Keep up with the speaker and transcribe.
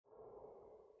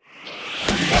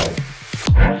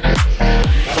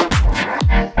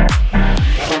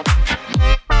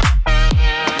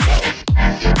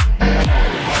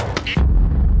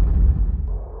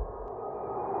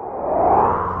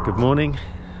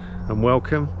and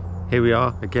welcome. Here we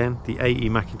are again, the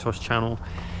A.E.Mackintosh channel.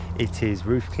 It is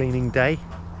roof cleaning day,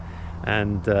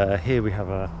 and here we have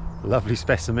a lovely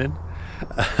specimen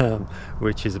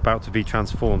which is about to be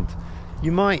transformed.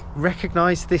 You might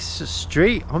recognize this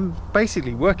street. I'm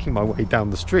basically working my way down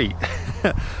the street.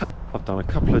 I've done a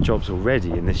couple of jobs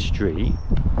already in this street.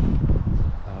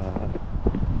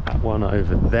 That one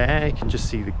over there, you can just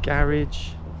see the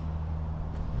garage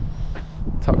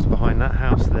tucked behind that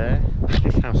house there.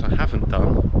 This house I haven't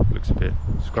done, looks a bit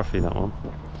scruffy, that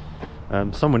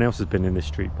one. Someone else has been in this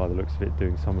street by the looks of it,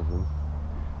 doing some of them.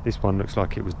 This one looks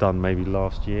like it was done maybe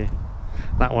last year.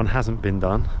 That one hasn't been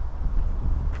done.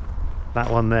 That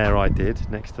one there I did,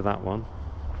 next to that one.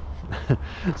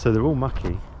 So they're all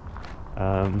mucky.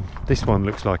 This one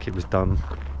looks like it was done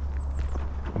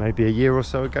maybe a year or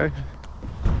so ago.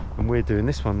 And we're doing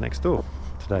this one next door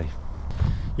today.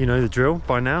 You know the drill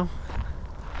by now.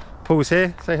 Paul's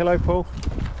here, say hello Paul.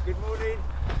 Good morning.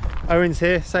 Owen's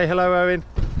here, say hello Owen.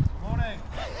 Good morning.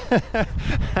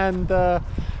 And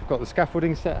got the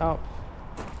scaffolding set up.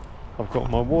 I've got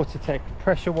my WaterTech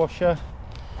pressure washer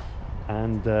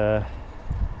and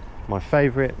my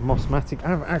favourite Mossmatic.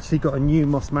 I've actually got a new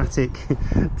Mossmatic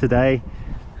today,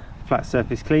 flat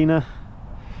surface cleaner,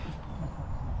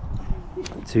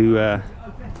 to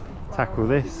tackle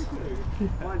this,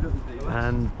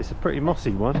 and it's a pretty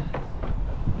mossy one.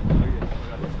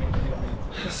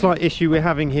 Slight issue we're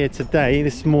having here today,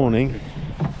 this morning,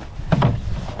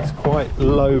 it's quite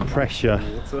low pressure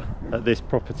at this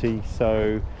property,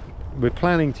 so we're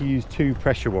planning to use 2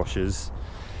 pressure washers.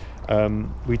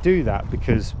 We do that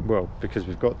because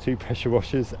we've got 2 pressure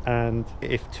washers, and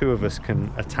if 2 of us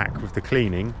can attack with the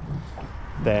cleaning,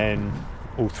 then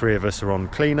all 3 of us are on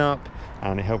cleanup,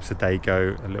 and it helps the day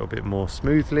go a little bit more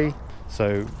smoothly.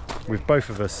 So with both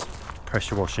of us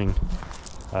pressure washing,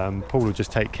 Paul will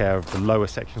just take care of the lower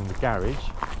section of the garage.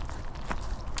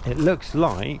 It looks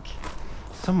like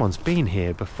someone's been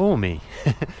here before me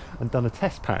and done a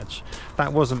test patch.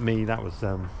 That wasn't me, that was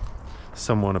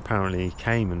someone apparently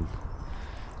came and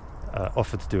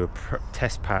offered to do a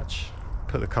test patch,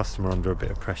 put the customer under a bit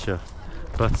of pressure,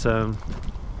 but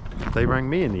they rang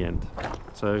me in the end.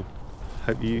 So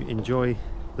hope you enjoy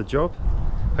the job,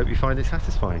 hope you find it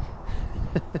satisfying.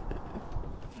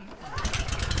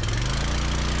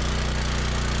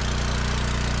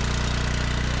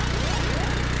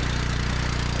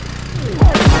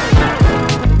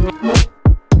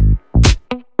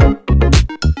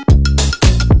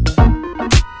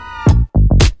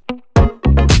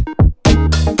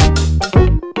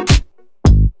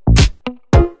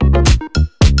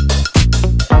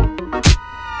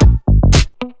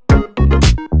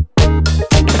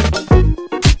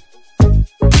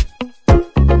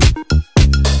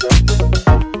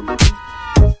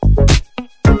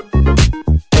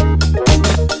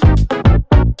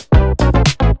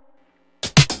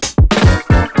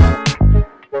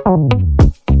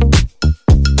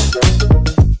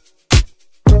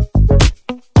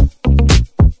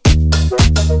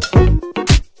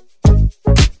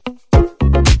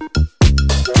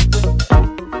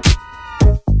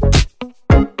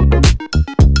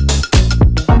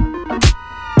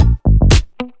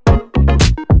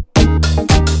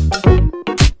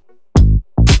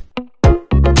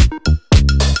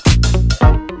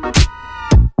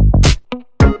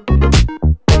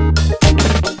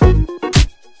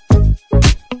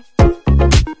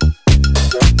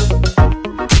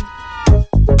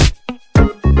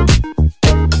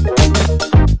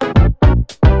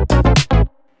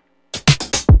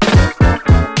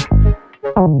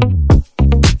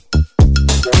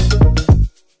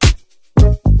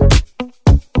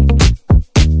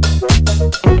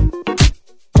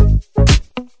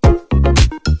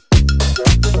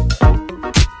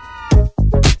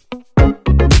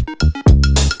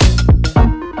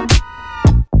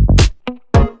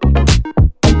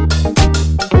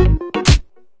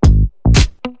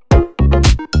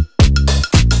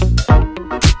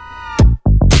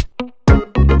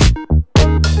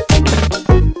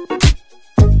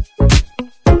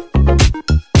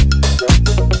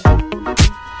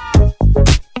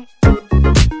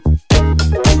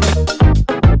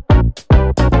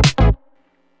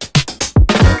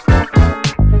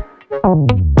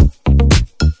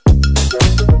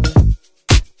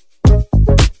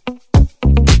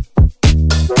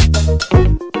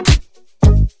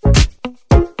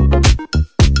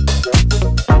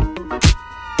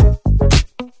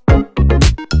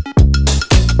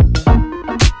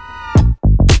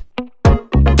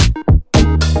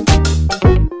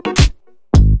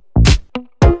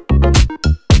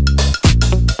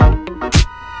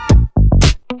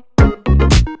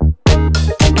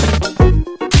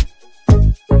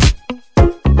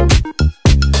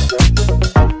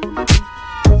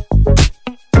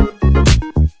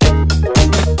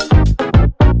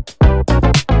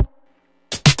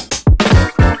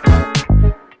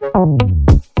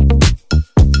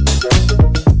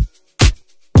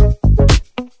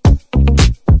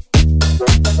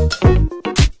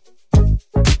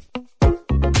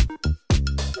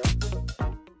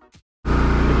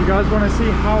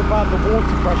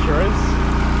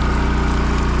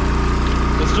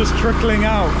 It's just trickling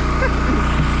out.